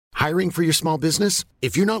Hiring for your small business?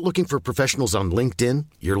 If you're not looking for professionals on LinkedIn,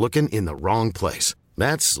 you're looking in the wrong place.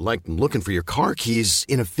 That's like looking for your car keys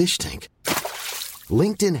in a fish tank.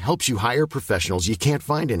 LinkedIn helps you hire professionals you can't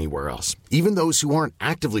find anywhere else, even those who aren't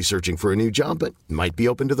actively searching for a new job but might be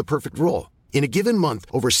open to the perfect role. In a given month,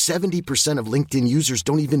 over 70% of LinkedIn users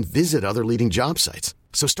don't even visit other leading job sites.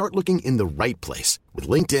 So start looking in the right place. With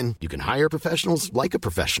LinkedIn, you can hire professionals like a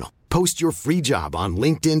professional. Post your free job on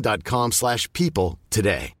linkedin.com/people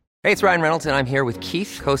today. Hey, it's Ryan Reynolds, and I'm here with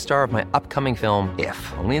Keith, co-star of my upcoming film, If,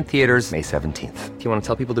 only in theaters May 17th. Do you want to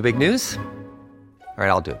tell people the big news? All right,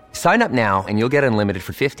 I'll do it. Sign up now and you'll get unlimited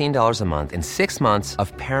for $15 a month and 6 months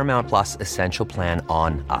of Paramount Plus Essential Plan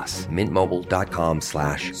on us.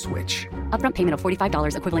 MintMobile.com/switch. Upfront payment of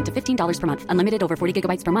 $45 equivalent to $15 per month. Unlimited over 40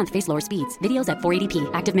 gigabytes per month. Face lower speeds. Videos at 480p.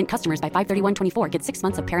 Active Mint customers by 531.24 get 6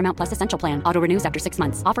 months of Paramount Plus Essential Plan. Auto renews after 6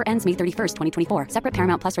 months. Offer ends May 31st, 2024. Separate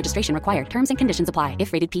Paramount Plus registration required. Terms and conditions apply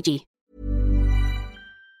if rated PG.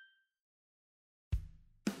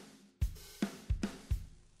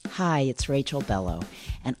 Hi, it's Rachel Bellow,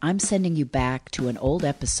 and I'm sending you back to an old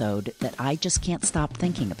episode that I just can't stop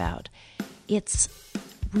thinking about. It's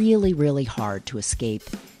really, really hard to escape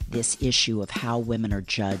this issue of how women are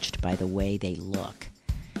judged by the way they look,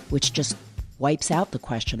 which just wipes out the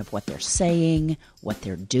question of what they're saying, what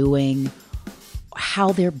they're doing,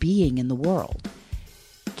 how they're being in the world.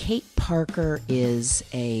 Kate Parker is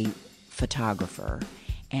a photographer,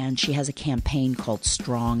 and she has a campaign called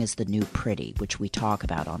Strong is the New Pretty, which we talk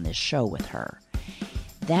about on this show with her.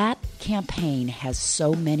 That campaign has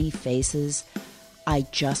so many faces, I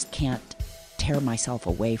just can't tear myself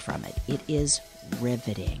away from it. It is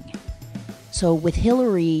riveting. So with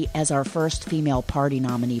Hillary as our first female party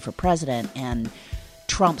nominee for president and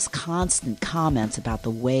Trump's constant comments about the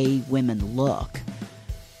way women look,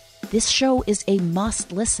 this show is a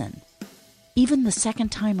must listen, even the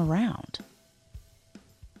second time around.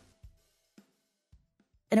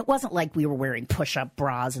 And it wasn't like we were wearing push-up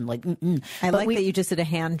bras and like, I like that you just did a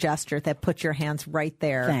hand gesture that put your hands right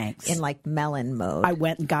there. Thanks. In like melon mode. I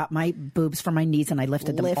went and got my boobs from my knees and I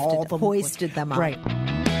lifted them all. Hoisted them up. Right.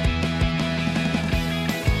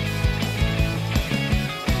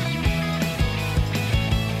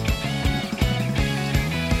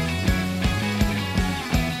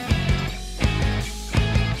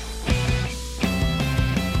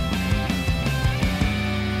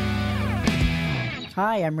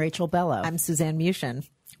 Hi, I'm Rachel Bellow. I'm Suzanne Mushin.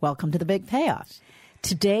 Welcome to The Big Payoff.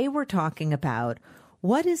 Today we're talking about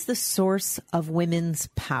what is the source of women's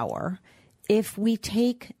power if we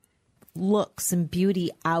take looks and beauty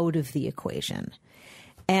out of the equation.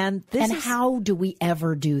 And how do we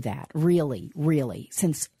ever do that? Really, really,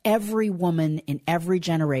 since every woman in every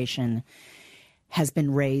generation has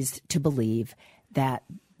been raised to believe that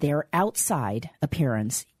their outside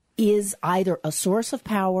appearance is either a source of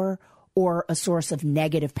power or a source of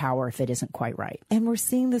negative power if it isn't quite right. And we're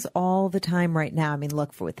seeing this all the time right now. I mean,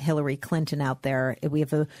 look, with Hillary Clinton out there, we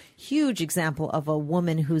have a huge example of a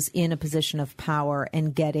woman who's in a position of power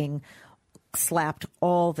and getting slapped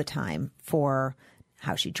all the time for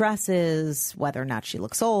how she dresses, whether or not she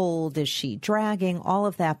looks old, is she dragging, all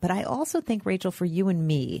of that. But I also think, Rachel, for you and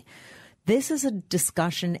me, this is a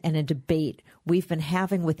discussion and a debate we've been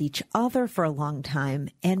having with each other for a long time,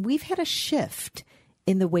 and we've had a shift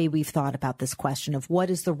in the way we've thought about this question of what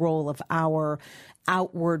is the role of our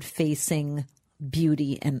outward-facing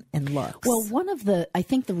beauty and looks. Well, I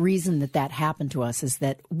think the reason that happened to us is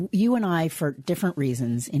that you and I, for different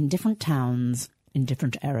reasons, in different towns, in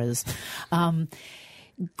different eras,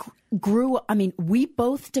 we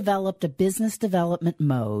both developed a business development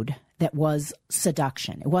mode that was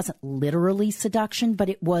seduction. It wasn't literally seduction, but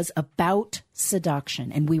it was about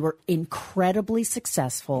seduction. And we were incredibly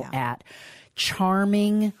successful at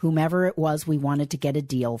charming whomever it was we wanted to get a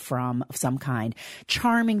deal from of some kind,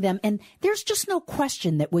 charming them. And there's just no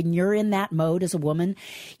question that when you're in that mode as a woman,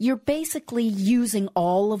 you're basically using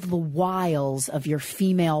all of the wiles of your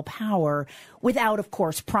female power without, of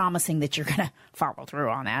course, promising that you're going to follow through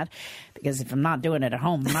on that. Because if I'm not doing it at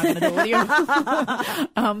home, I'm not going to do it with you.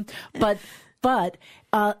 But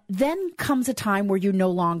then comes a time where you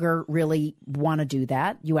no longer really want to do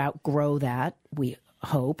that. You outgrow that, we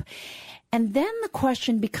hope. And then the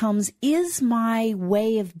question becomes, is my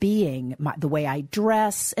way of being, the way I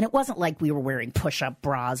dress, and it wasn't like we were wearing push-up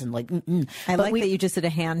bras and like, I like that you just did a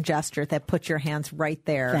hand gesture that put your hands right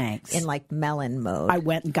there. Thanks. In like melon mode. I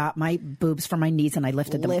went and got my boobs from my knees and I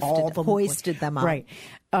lifted them all. Hoisted them up. Right.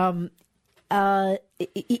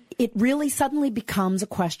 It really suddenly becomes a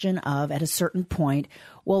question of, at a certain point,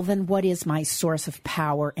 well, then what is my source of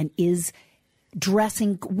power, and is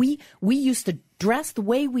dressing. We used to dress the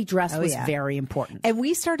way we dressed was very important. And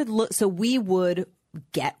we started, so we would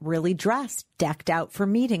get really dressed, decked out for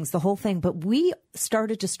meetings, the whole thing. But we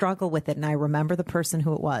started to struggle with it. And I remember the person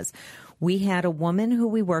who it was. We had a woman who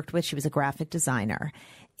we worked with. She was a graphic designer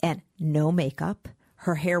and no makeup.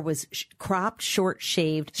 Her hair was cropped, short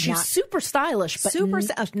shaved. She was super stylish, but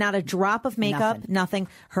not a drop of makeup, nothing.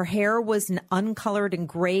 Her hair was uncolored and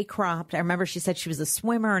gray cropped. I remember she said she was a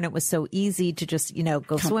swimmer and it was so easy to just,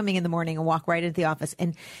 go swimming in the morning and walk right into the office.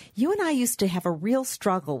 And you and I used to have a real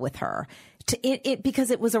struggle with her because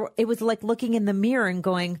it was like looking in the mirror and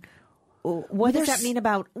going, what does that mean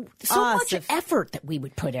about so us? much effort that we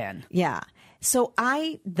would put in? Yeah. So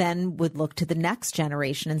I then would look to the next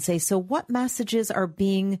generation and say, so what messages are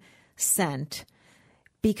being sent?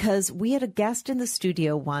 Because we had a guest in the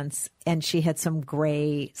studio once and she had some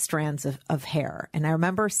gray strands of hair. And I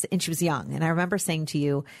remember, and she was young. And I remember saying to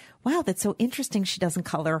you, wow, that's so interesting. She doesn't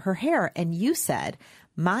color her hair. And you said,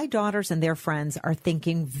 my daughters and their friends are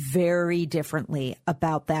thinking very differently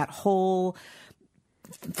about that whole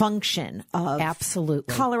function of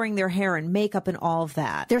absolutely coloring their hair and makeup and all of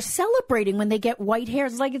that. They're celebrating when they get white hair.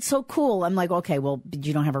 It's like, it's so cool. I'm like, okay, well,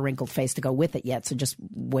 you don't have a wrinkled face to go with it yet, so just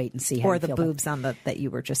wait and see how or you the feel boobs on that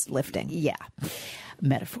you were just lifting. Yeah,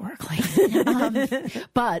 metaphorically.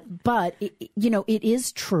 But it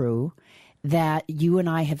is true that you and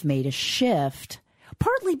I have made a shift,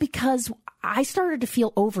 partly because I started to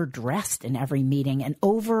feel overdressed in every meeting and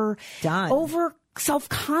over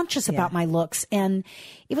self-conscious about my looks. And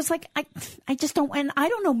it was like, I just don't, and I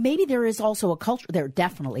don't know, maybe there is also there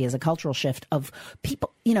definitely is a cultural shift of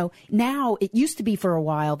people, now it used to be for a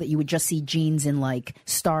while that you would just see jeans in like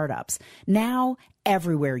startups. Now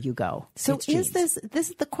everywhere you go. So this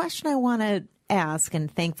is the question I want to ask,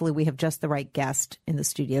 and thankfully we have just the right guest in the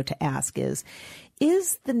studio to ask is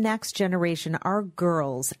the next generation, our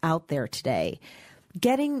girls out there today,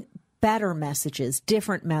 getting better messages,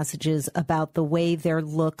 different messages about the way their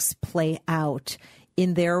looks play out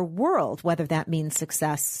in their world, whether that means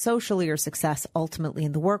success socially or success ultimately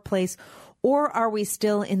in the workplace? Or are we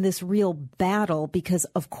still in this real battle? Because,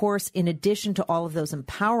 of course, in addition to all of those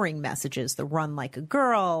empowering messages, the run like a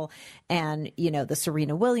girl and, the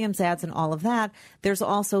Serena Williams ads and all of that, there's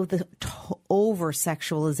also the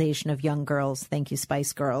over-sexualization of young girls. Thank you,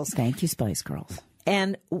 Spice Girls. Thank you, Spice Girls.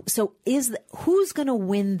 And so who's going to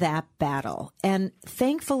win that battle? And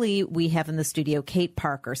thankfully, we have in the studio Kate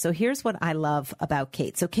Parker. So here's what I love about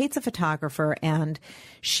Kate. So Kate's a photographer, and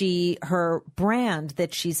her brand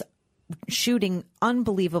that she's shooting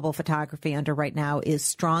unbelievable photography under right now is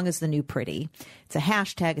Strong as the New Pretty. It's a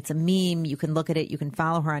hashtag. It's a meme. You can look at it. You can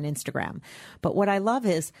follow her on Instagram. But what I love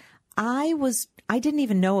is I didn't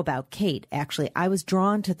even know about Kate, actually. I was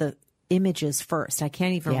drawn to the images first. I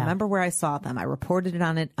can't even remember where I saw them. I reported it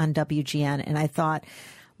on WGN, and I thought,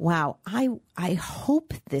 wow, I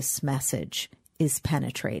hope this message is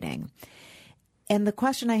penetrating. And the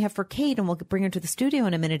question I have for Kate, and we'll bring her to the studio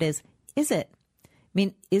in a minute, is it? I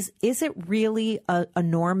mean, is it really a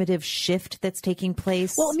normative shift that's taking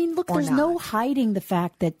place? Well, I mean, look, there's no hiding the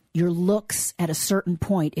fact that your looks at a certain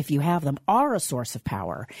point, if you have them, are a source of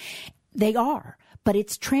power. They are, but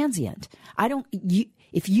it's transient.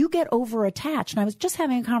 If you get over-attached, and I was just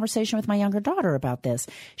having a conversation with my younger daughter about this,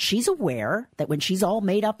 she's aware that when she's all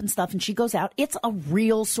made up and stuff and she goes out, it's a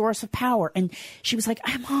real source of power. And she was like,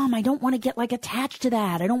 Mom, I don't want to get attached to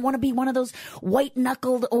that. I don't want to be one of those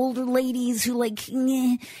white-knuckled older ladies who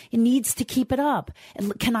needs to keep it up.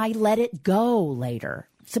 And can I let it go later?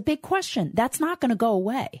 It's a big question. That's not going to go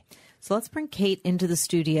away. So let's bring Kate into the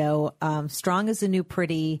studio. Strong as a New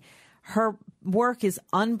Pretty. Her work is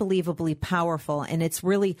unbelievably powerful, and it's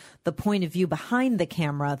really the point of view behind the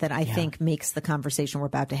camera that I think makes the conversation we're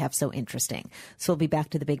about to have so interesting. So we'll be back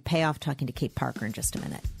to the big payoff talking to Kate Parker in just a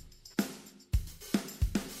minute.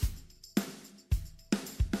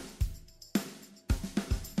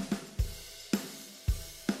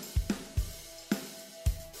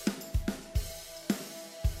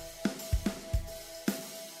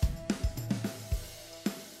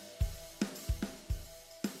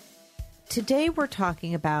 Today we're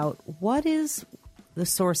talking about what is the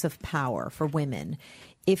source of power for women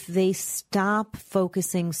if they stop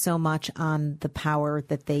focusing so much on the power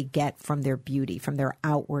that they get from their beauty, from their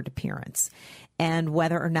outward appearance, and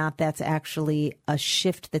whether or not that's actually a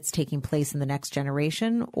shift that's taking place in the next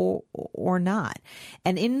generation or not.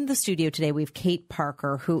 And in the studio today, we have Kate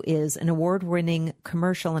Parker, who is an award-winning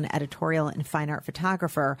commercial and editorial and fine art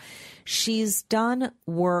photographer. She's done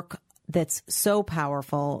work that's so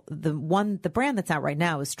powerful. The brand that's out right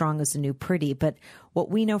now is Strong as the New Pretty. But what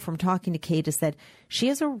we know from talking to Kate is that she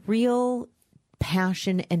has a real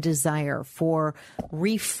passion and desire for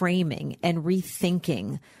reframing and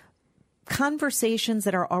rethinking conversations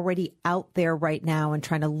that are already out there right now and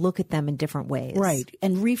trying to look at them in different ways. Right.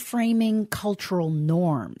 And reframing cultural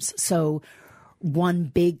norms. So one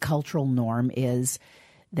big cultural norm is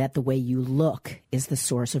that the way you look is the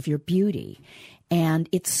source of your beauty. And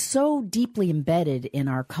it's so deeply embedded in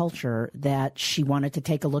our culture that she wanted to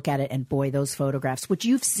take a look at it. And boy, those photographs, which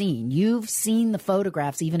you've seen the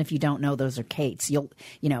photographs, even if you don't know those are Kate's.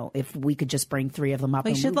 If we could just bring 3 of them up.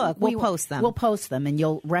 We should look. We'll post them. We'll post them and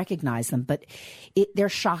you'll recognize them. But they're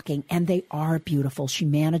shocking and they are beautiful. She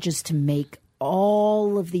manages to make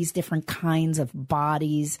all of these different kinds of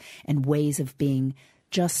bodies and ways of being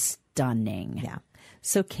just stunning. Yeah.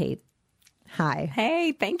 So Kate, hi.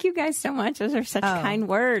 Hey, thank you guys so much. Those are such kind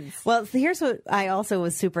words. Well, here's what I also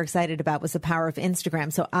was super excited about was the power of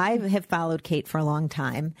Instagram. So I have followed Kate for a long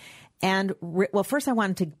time. And first I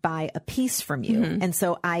wanted to buy a piece from you. Mm-hmm. And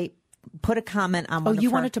so I put a comment on one of her...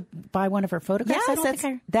 wanted to buy one of her photographs? Yes,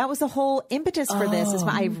 that was the whole impetus for this. Is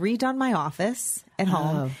I've redone my office at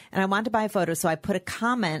home and I wanted to buy a photo. So I put a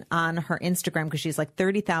comment on her Instagram because she's like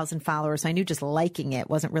 30,000 followers. So I knew just liking it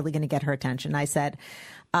wasn't really going to get her attention. I said,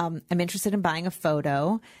 I'm interested in buying a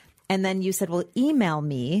photo. And then you said, well, email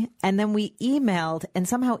me. And then we emailed. And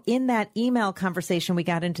somehow in that email conversation, we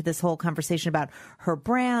got into this whole conversation about her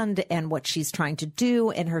brand and what she's trying to do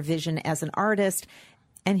and her vision as an artist.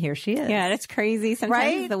 And here she is. Yeah, that's crazy. Sometimes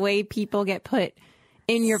right? The way people get put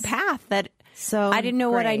in your path that I didn't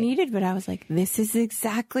know what I needed, but I was like, this is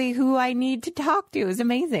exactly who I need to talk to. It was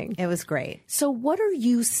amazing. It was great. So what are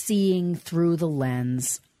you seeing through the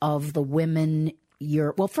lens of the women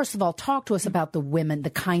first of all, talk to us about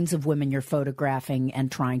the kinds of women you're photographing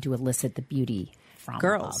and trying to elicit the beauty from.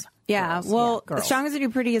 Girls. Yeah. Girls. Strong as I Do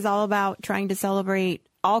Pretty is all about trying to celebrate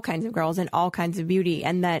all kinds of girls and all kinds of beauty.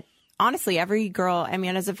 And that, honestly, every girl,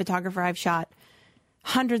 as a photographer, I've shot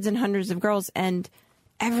hundreds and hundreds of girls, and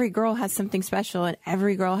every girl has something special, and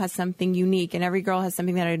every girl has something unique, and every girl has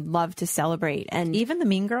something that I'd love to celebrate. And even the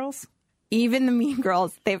mean girls? Even the mean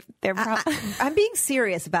girls. They're probably... I'm being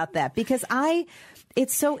serious about that because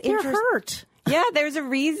it's so interesting. They're hurt. Yeah, there's a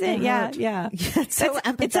reason. Yeah. It's so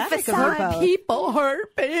empathetic. It's a facade. People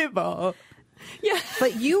hurt people. Yeah.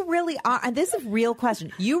 But you really are, and this is a real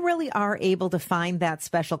question, you really are able to find that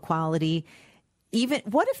special quality. Even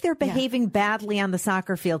what if they're behaving badly on the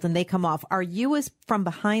soccer field and they come off? Are you, as from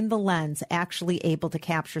behind the lens, actually able to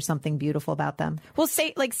capture something beautiful about them? Well,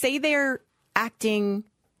 say they're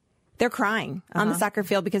crying on the soccer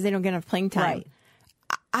field because they don't get enough playing time. Right.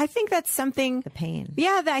 I think that's something. The pain.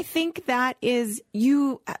 Yeah, I think that is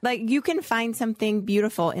you can find something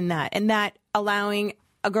beautiful in that, and that allowing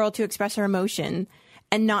a girl to express her emotion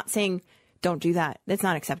and not saying, don't do that. That's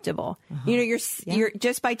not acceptable. You're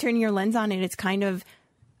just by turning your lens on it, it's kind of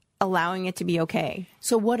allowing it to be okay.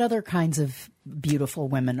 So what other kinds of beautiful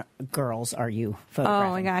girls are you photographing?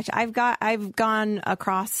 Oh my gosh. I've gone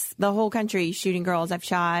across the whole country shooting girls. I've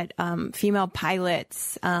shot female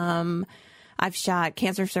pilots. I've shot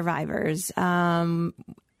cancer survivors.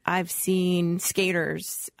 I've seen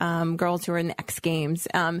skaters, girls who are in the X Games.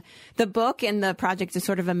 The book and the project is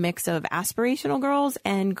sort of a mix of aspirational girls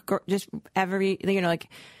and just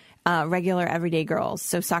regular everyday girls.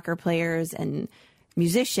 So soccer players and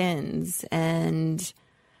musicians, and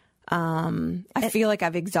I feel like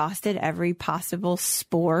I've exhausted every possible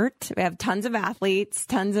sport. We have tons of athletes,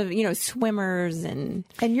 tons of, swimmers. And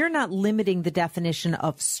you're not limiting the definition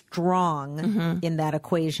of strong in that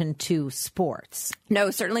equation to sports.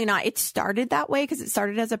 No, certainly not. It started that way because it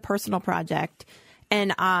started as a personal project.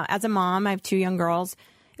 And as a mom, I have 2 young girls.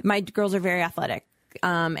 My girls are very athletic.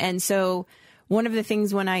 And so one of the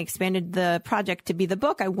things when I expanded the project to be the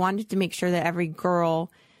book, I wanted to make sure that every girl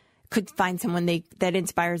could find someone that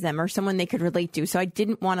inspires them or someone they could relate to. So I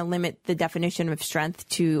didn't want to limit the definition of strength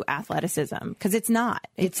to athleticism because it's not.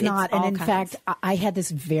 It's not. And in fact, I had this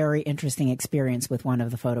very interesting experience with one of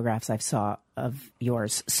the photographs I saw of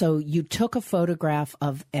yours. So you took a photograph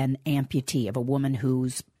of an amputee, of a woman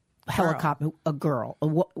who's a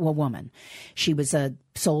woman. She was a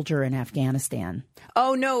soldier in Afghanistan.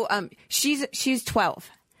 Oh no, she's 12.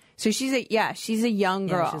 So she's a young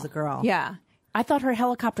girl. Yeah, she's a girl. Yeah. I thought her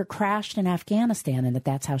helicopter crashed in Afghanistan and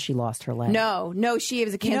that's how she lost her leg. No, she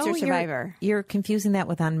was a cancer survivor. You're confusing that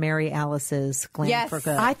with on Mary Alice's Glam for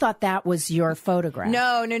Good. I thought that was your photograph.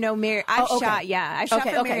 No, Mary. I've shot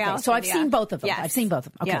for Mary Alice. So I've seen both of them. Yes. I've seen both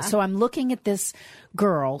of them. Okay, yeah. So I'm looking at this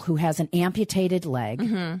girl who has an amputated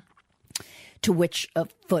leg to which a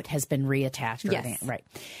foot has been reattached. Yes. Right.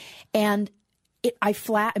 And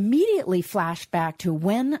I immediately flashed back to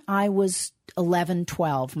when I was 11,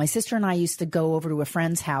 12. My sister and I used to go over to a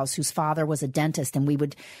friend's house whose father was a dentist, and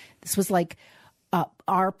this was like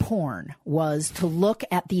our porn was to look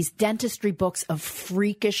at these dentistry books of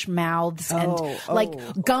freakish mouths and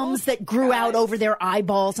gums that grew out over their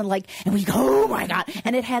eyeballs and we go, oh my God.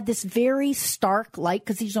 And it had this very stark light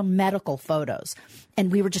because these are medical photos.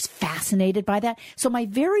 And we were just fascinated by that. So my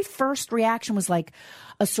very first reaction was like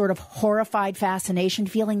a sort of horrified fascination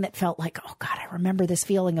feeling that felt like, oh God, I remember this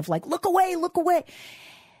feeling of like, look away, look away.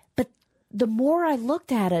 But the more I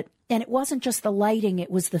looked at it, and it wasn't just the lighting, it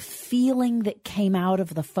was the feeling that came out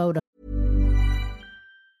of the photo.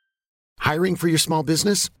 Hiring for your small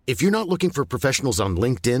business? If you're not looking for professionals on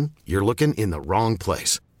LinkedIn, you're looking in the wrong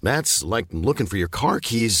place. That's like looking for your car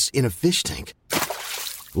keys in a fish tank.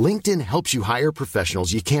 LinkedIn helps you hire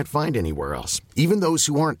professionals you can't find anywhere else, even those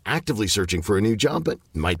who aren't actively searching for a new job but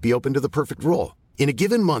might be open to the perfect role. In a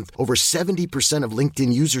given month, over 70% of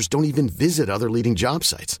LinkedIn users don't even visit other leading job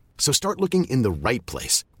sites. So start looking in the right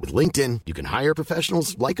place. With LinkedIn, you can hire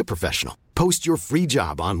professionals like a professional. Post your free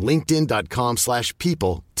job on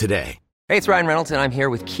linkedin.com/people today. Hey, it's Ryan Reynolds, and I'm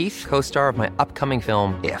here with Keith, co-star of my upcoming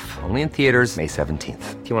film, If, only in theaters May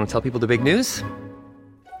 17th. Do you want to tell people the big news?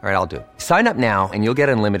 All right, I'll do it. Sign up now and you'll get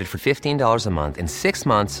unlimited for $15 a month and 6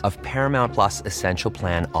 months of Paramount Plus Essential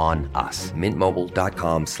Plan on us.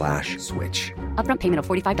 MintMobile.com/switch. Upfront payment of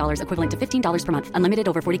 $45 equivalent to $15 per month. Unlimited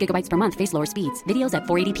over 40 gigabytes per month. Face lower speeds. Videos at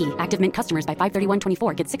 480p. Active Mint customers by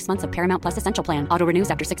 531.24 get 6 months of Paramount Plus Essential Plan. Auto renews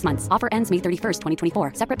after 6 months. Offer ends May 31st,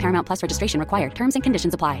 2024. Separate Paramount Plus registration required. Terms and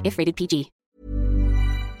conditions apply if rated PG.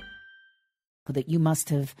 That you must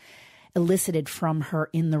have elicited from her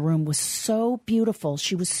in the room was so beautiful.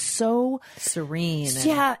 She was so serene,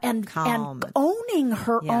 and calm, and owning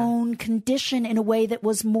her own condition in a way that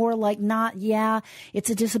was more like it's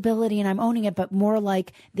a disability and I'm owning it, but more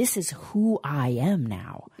like this is who I am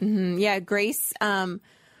now. Mm-hmm. Yeah, Grace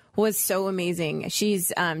was so amazing.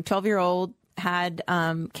 She's 12-year-old, had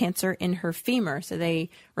cancer in her femur, so they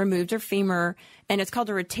removed her femur, and it's called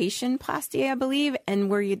a rotationplasty, I believe, and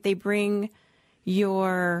where they bring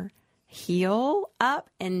your heel up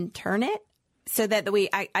and turn it so that the way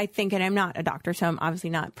I think, and I'm not a doctor, so I'm obviously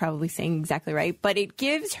not probably saying exactly right, but it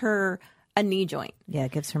gives her a knee joint. Yeah,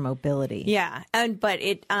 it gives her mobility. Yeah, but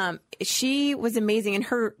she was amazing, and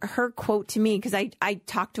her quote to me, because I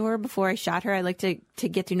talked to her before I shot her. I like to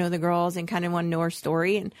get to know the girls and kind of want to know her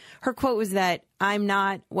story, and her quote was that I'm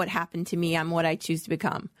not what happened to me, I'm what I choose to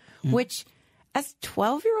become, which as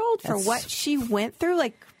 12-year-old for what she went through,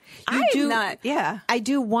 like. I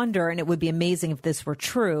do wonder, and it would be amazing if this were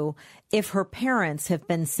true, if her parents have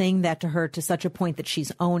been saying that to her to such a point that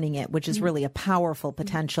she's owning it, which is really a powerful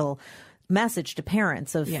potential message to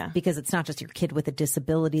parents because it's not just your kid with a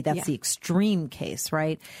disability. That's the extreme case,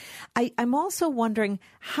 right? I'm also wondering,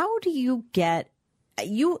 how do you get,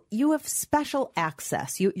 you have special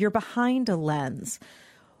access. You're behind a lens.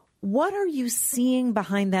 What are you seeing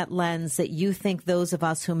behind that lens that you think those of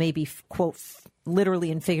us who may be, quote,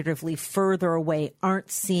 literally and figuratively further away aren't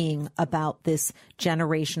seeing about this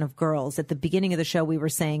generation of girls? At the beginning of the show, we were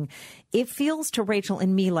saying it feels to Rachel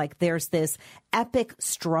and me like there's this epic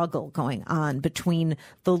struggle going on between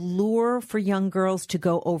the lure for young girls to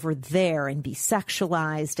go over there and be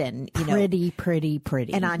sexualized and pretty,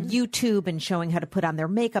 and on YouTube and showing how to put on their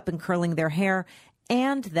makeup and curling their hair.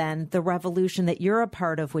 And then the revolution that you're a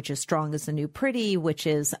part of, which is Strong as the New Pretty, which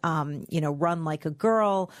is, Run Like a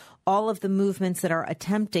Girl, all of the movements that are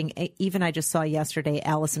attempting, even I just saw yesterday,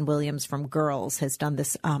 Allison Williams from Girls has done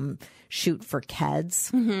this shoot for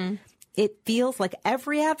Keds. Mm-hmm. It feels like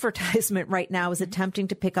every advertisement right now is attempting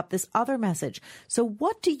to pick up this other message. So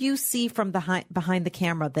what do you see from behind the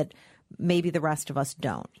camera that maybe the rest of us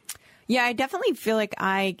don't? Yeah, I definitely feel like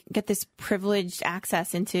I get this privileged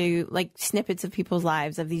access into like snippets of people's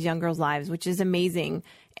lives, of these young girls' lives, which is amazing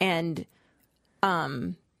and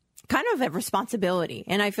kind of a responsibility.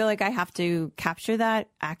 And I feel like I have to capture that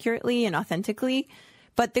accurately and authentically.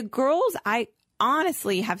 But the girls I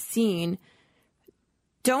honestly have seen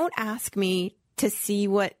don't ask me to see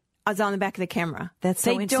what is on the back of the camera. That's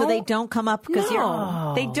so interesting. So they don't come up because they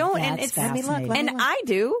don't. That's and it's fascinating. And I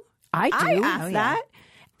do. I ask that.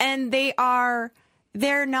 And they're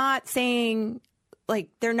not saying, like,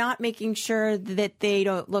 they're not making sure that they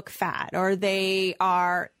don't look fat or they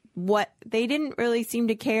didn't really seem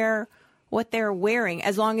to care what they're wearing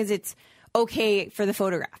as long as it's okay for the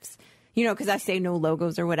photographs, because I say no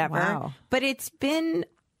logos or whatever. Wow. But it's been,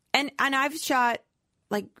 and I've shot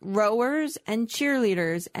like rowers and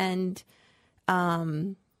cheerleaders and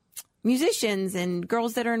musicians and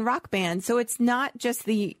girls that are in rock bands. So it's not just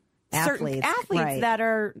the certain athletes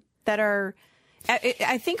that are.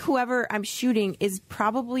 I think whoever I'm shooting is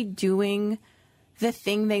probably doing the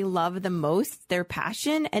thing they love the most, their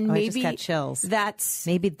passion, and I maybe just got chills. That's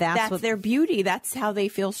what, their beauty. That's how they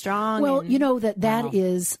feel strong. Well, and, you know that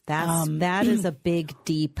is that is a big,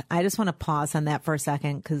 deep. I just want to pause on that for a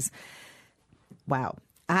second because, wow,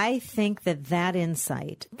 I think that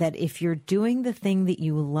insight that if you're doing the thing that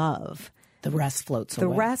you love, the rest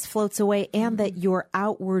floats away, and that your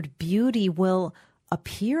outward beauty will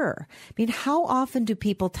appear. I mean, how often do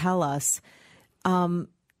people tell us, are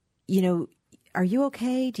you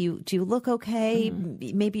okay? Do you look okay?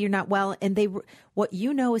 Maybe you're not well. And what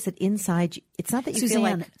you know is that inside, it's not that you feel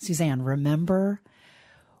like. Suzanne, remember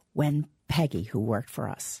when Peggy, who worked for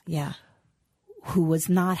us, who was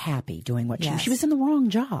not happy doing what she was in the wrong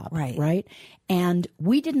job, right? And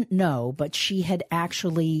we didn't know, but she had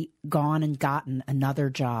actually gone and gotten another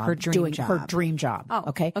job, her dream job. Oh,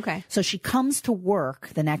 okay. So she comes to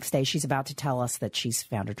work the next day. She's about to tell us that she's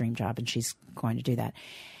found her dream job and she's going to do that.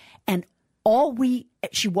 And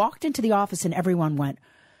she walked into the office and everyone went,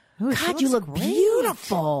 God, you look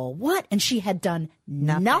beautiful. What? And she had done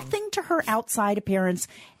nothing to her outside appearance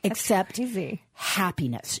except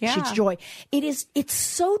happiness. Yeah. She's joy. It's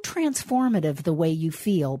so transformative the way you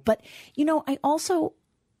feel. But, I also,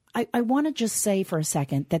 I want to just say for a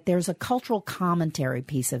second that there's a cultural commentary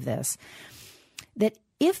piece of this, that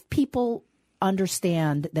if people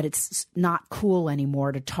understand that it's not cool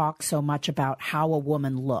anymore to talk so much about how a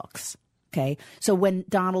woman looks. Okay. So when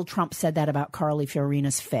Donald Trump said that about Carly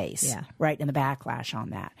Fiorina's face, right, and the backlash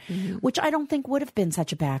on that, which I don't think would have been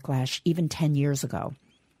such a backlash even 10 years ago.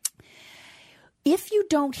 If you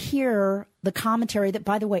don't hear the commentary that,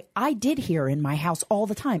 by the way, I did hear in my house all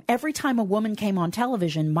the time. Every time a woman came on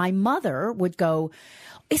television, my mother would go,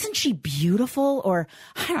 isn't she beautiful? Or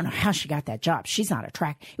I don't know how she got that job. She's not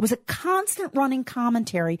attractive. It was a constant running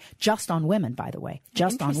commentary just on women, by the way,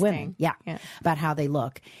 just on women. Yeah. About how they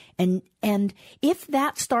look. And if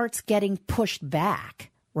that starts getting pushed back,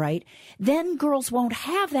 right, then girls won't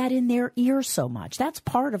have that in their ears so much. That's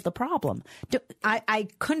part of the problem. I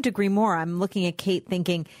couldn't agree more. I'm looking at Kate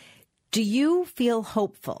thinking, do you feel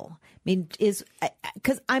hopeful? I mean,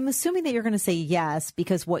 because I'm assuming that you're going to say yes,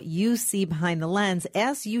 because what you see behind the lens,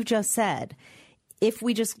 as you just said, if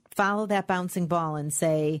we just follow that bouncing ball and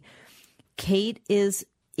say, Kate is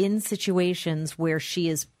in situations where she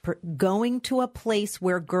is going to a place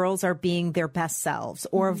where girls are being their best selves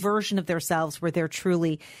or a version of themselves where they're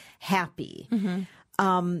truly happy.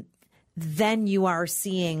 Then you are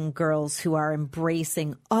seeing girls who are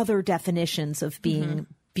embracing other definitions of being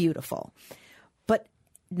beautiful. But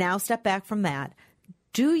now step back from that.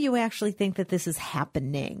 Do you actually think that this is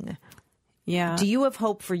happening? Yeah. Do you have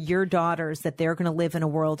hope for your daughters that they're going to live in a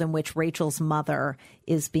world in which Rachel's mother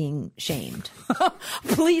is being shamed?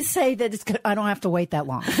 Please say that it's good. I don't have to wait that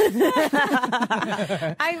long.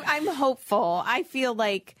 I'm hopeful. I feel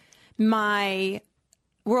like my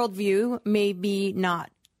worldview may be not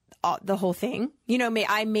the whole thing.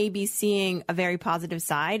 I may be seeing a very positive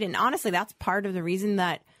side. And honestly, that's part of the reason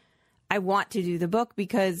that I want to do the book,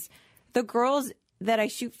 because the girls that I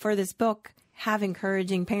shoot for this book have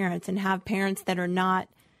encouraging parents and have parents that are not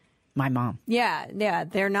my mom. Yeah,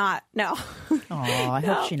 they're not. No. Oh, I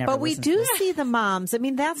hope she never. But we do see the moms. I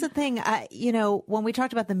mean, that's the thing. When we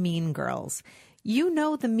talked about the Mean Girls,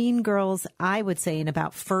 the Mean Girls, I would say in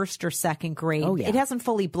about first or second grade. Oh, yeah. It hasn't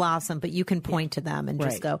fully blossomed, but you can point to them and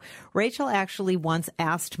just go. Rachel actually once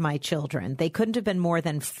asked my children. They couldn't have been more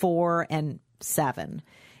than 4 and 7,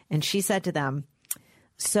 and she said to them,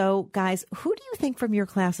 "So, guys, who do you think from your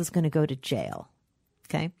class is going to go to jail?"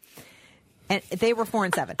 Okay. And they were 4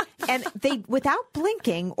 and 7. And they, without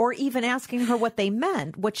blinking or even asking her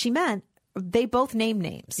what she meant, they both named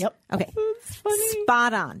names. Yep. Okay. That's funny.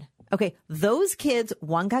 Spot on. Okay. Those kids,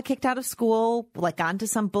 one got kicked out of school, got into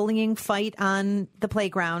some bullying fight on the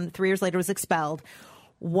playground. 3 years later was expelled.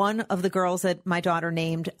 One of the girls that my daughter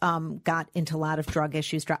named got into a lot of drug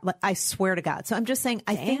issues. I swear to God. So I'm just saying,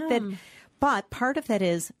 I think that, but part of that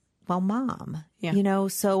is, well, Mom,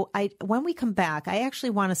 so when we come back, I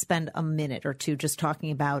actually want to spend a minute or two just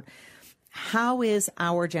talking about how is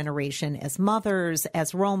our generation as mothers,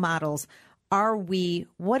 as role models,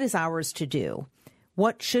 what is ours to do?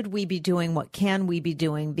 What should we be doing? What can we be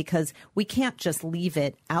doing? Because we can't just leave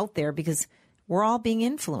it out there because we're all being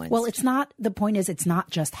influenced. Well, the point is, it's not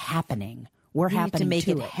just happening. We're happening to make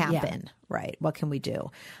it it happen. Yeah. Right. What can we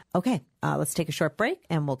do? Okay. Let's take a short break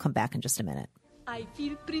and we'll come back in just a minute. I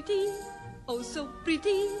feel pretty, oh so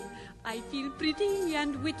pretty. I feel pretty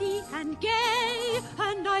and witty and gay,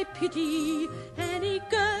 and I pity any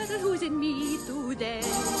girl who's in me today.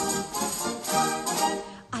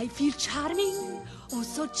 I feel charming, oh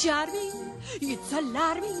so charming, it's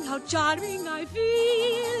alarming how charming I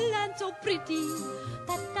feel, and so pretty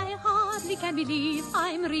that I hardly can believe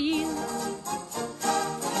I'm real.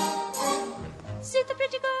 See the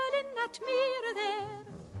pretty girl in that mirror there,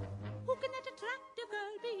 who can that attractive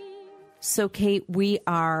girl be? So, Kate, we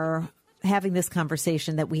are having this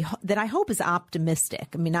conversation that I hope is optimistic.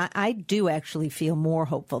 I mean, I do actually feel more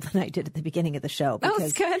hopeful than I did at the beginning of the show. Oh,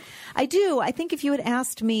 it's good. I do. I think if you had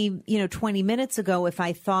asked me, 20 minutes ago, if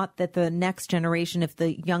I thought that the next generation, if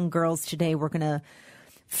the young girls today were going to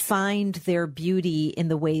find their beauty in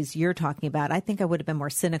the ways you're talking about, I think I would have been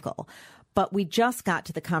more cynical. But we just got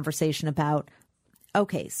to the conversation about,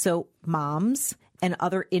 okay, so moms and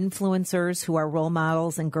other influencers who are role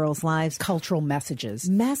models in girls' lives. Cultural messages,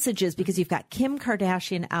 because you've got Kim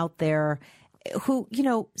Kardashian out there who,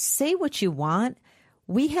 say what you want.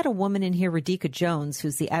 We had a woman in here, Radhika Jones,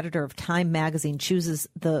 who's the editor of Time magazine, chooses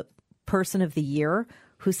the person of the year,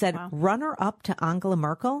 who said, runner up to Angela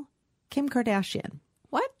Merkel, Kim Kardashian.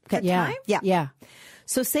 What? Okay. Time? Yeah.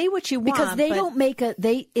 So say what you want. Because they don't make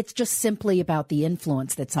it's just simply about the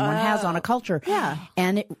influence that someone has on a culture. Yeah.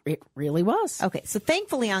 And it really was. Okay. So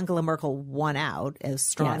thankfully Angela Merkel won out as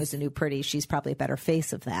strong as a new pretty. She's probably a better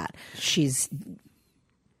face of that. She's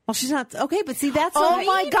not. Okay. But see, that's. Oh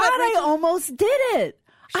my God. I almost did it.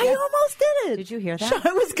 I almost did it. Did you hear that?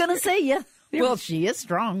 I was going to say, yeah. Well, she is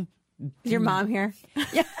strong. Is your mom here?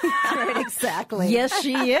 Yeah, right, exactly. Yes,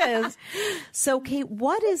 she is. So, Kate,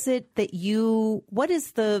 what is the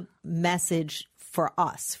message for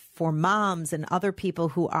us, for moms and other people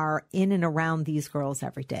who are in and around these girls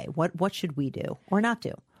every day? What should we do or not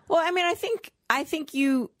do? Well, I mean, I think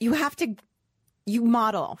you have to, you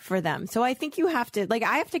model for them. So I think you have to,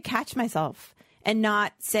 I have to catch myself and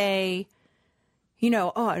not say,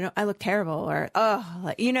 oh, I look terrible, or,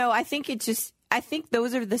 I think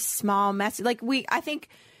those are the small messages. I think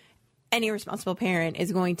any responsible parent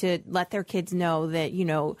is going to let their kids know that,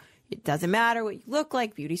 it doesn't matter what you look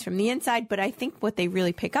like, beauty's from the inside. But I think what they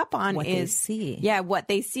really pick up on what is they see. Yeah, what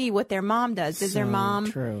they see, what their mom does. Does their mom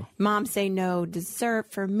say no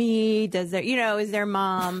dessert for me? Does their, is their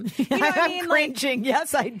mom, I'm cringing.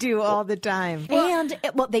 Yes, I do all the time. And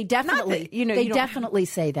they definitely, they definitely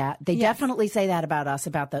say that. They definitely say that about us,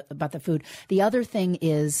 about the food. The other thing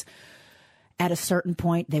is, at a certain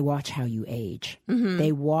point, they watch how you age. Mm-hmm.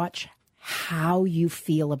 They watch how you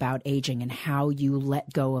feel about aging and how you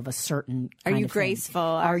let go of a certain kind of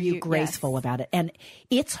graceful? Thing. Are you graceful about it? And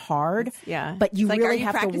it's hard, yeah. But you really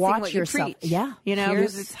have to watch yourself. Yeah.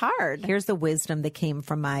 It's hard. Here's the wisdom that came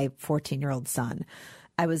from my 14-year-old son.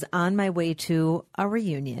 I was on my way to a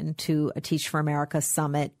reunion to a Teach for America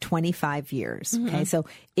summit, 25 years. Mm-hmm. Okay. So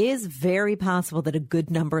it is very possible that a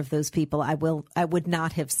good number of those people I would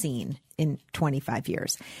not have seen in 25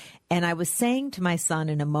 years. And I was saying to my son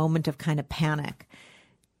in a moment of kind of panic,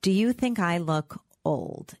 do you think I look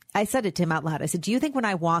old? I said it to him out loud. I said, do you think when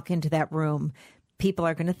I walk into that room, people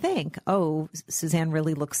are going to think, oh, Suzanne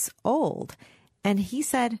really looks old? And he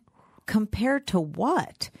said, compared to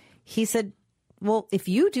what? He said, well, if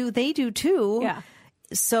you do, they do too. Yeah.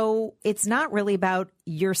 So it's not really about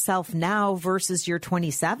yourself now versus your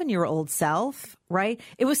 27-year-old self, right?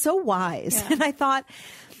 It was so wise. Yeah. And I thought,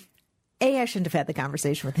 A, I shouldn't have had the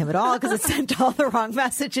conversation with him at all because it sent all the wrong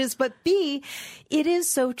messages. But B, it is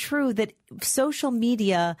so true that social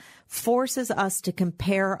media forces us to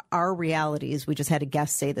compare our realities. We just had a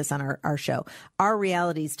guest say this on our show, our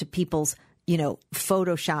realities to people's,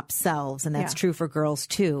 Photoshop selves. And that's true for girls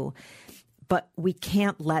too. But we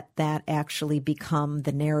can't let that actually become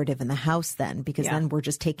the narrative in the house then, because then we're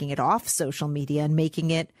just taking it off social media and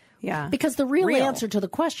making it Because the real answer to the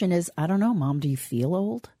question is, I don't know, Mom, do you feel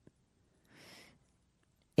old?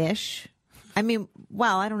 Ish. I mean,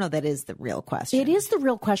 well, I don't know. That is the real question. It is the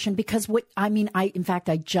real question because in fact,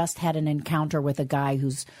 I just had an encounter with a guy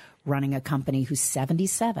who's running a company who's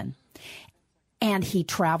 77. And he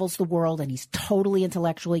travels the world and he's totally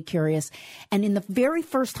intellectually curious. And in the very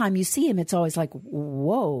first time you see him, it's always like,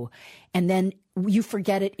 whoa. And then you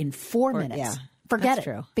forget it in 4 minutes. Yeah, forget that's it.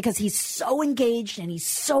 True. Because he's so engaged and he's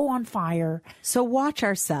so on fire. So watch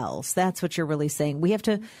ourselves. That's what you're really saying. We have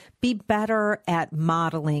to be better at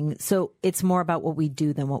modeling. So it's more about what we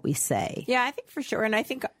do than what we say. Yeah, I think for sure. And I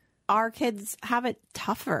think our kids have it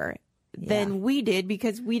tougher than we did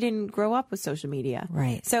because we didn't grow up with social media.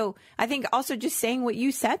 Right. So I think also just saying what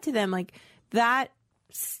you said to them, like that,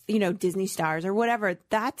 Disney stars or whatever,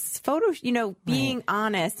 that's photo, being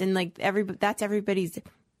honest and like that's everybody's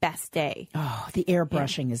best day. Oh, the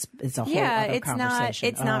airbrushing is a whole other conversation.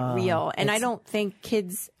 It's not real. And I don't think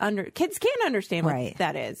kids can't understand what Right.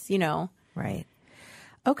 that is, you know. Right.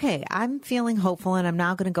 Okay, I'm feeling hopeful, and I'm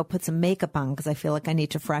now going to go put some makeup on because I feel like I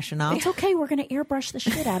need to freshen up. It's okay. We're going to airbrush the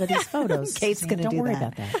shit out of these photos. Kate's going to Don't do worry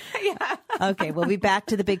that. about that. Okay, we'll be back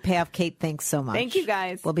to the big payoff. Kate, thanks so much. Thank you,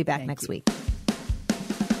 guys. We'll be back next week.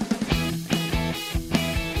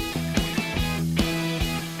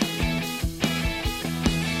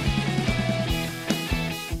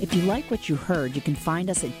 If you like what you heard, you can find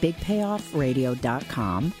us at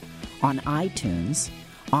bigpayoffradio.com, on iTunes,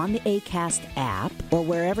 on the Acast app, or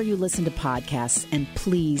wherever you listen to podcasts. And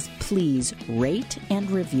please, please rate and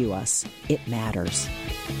review us. It matters.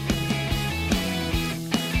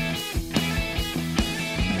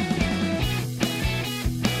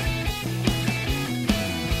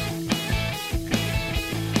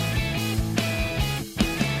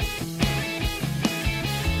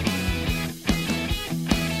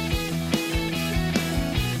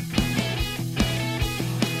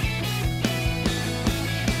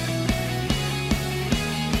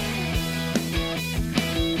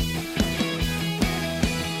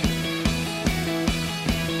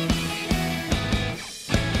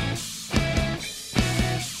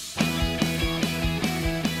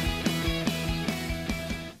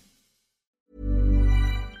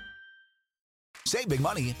 Save big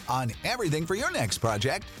money on everything for your next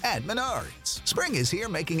project at Menards. Spring is here,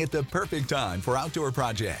 making it the perfect time for outdoor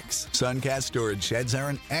projects. Suncast storage sheds are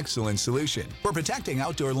an excellent solution for protecting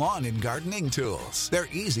outdoor lawn and gardening tools. They're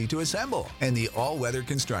easy to assemble, and the all-weather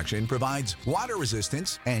construction provides water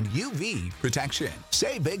resistance and UV protection.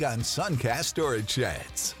 Save big on Suncast storage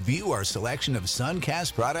sheds. View our selection of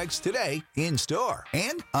Suncast products today in store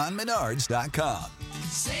and on Menards.com.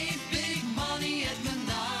 Save big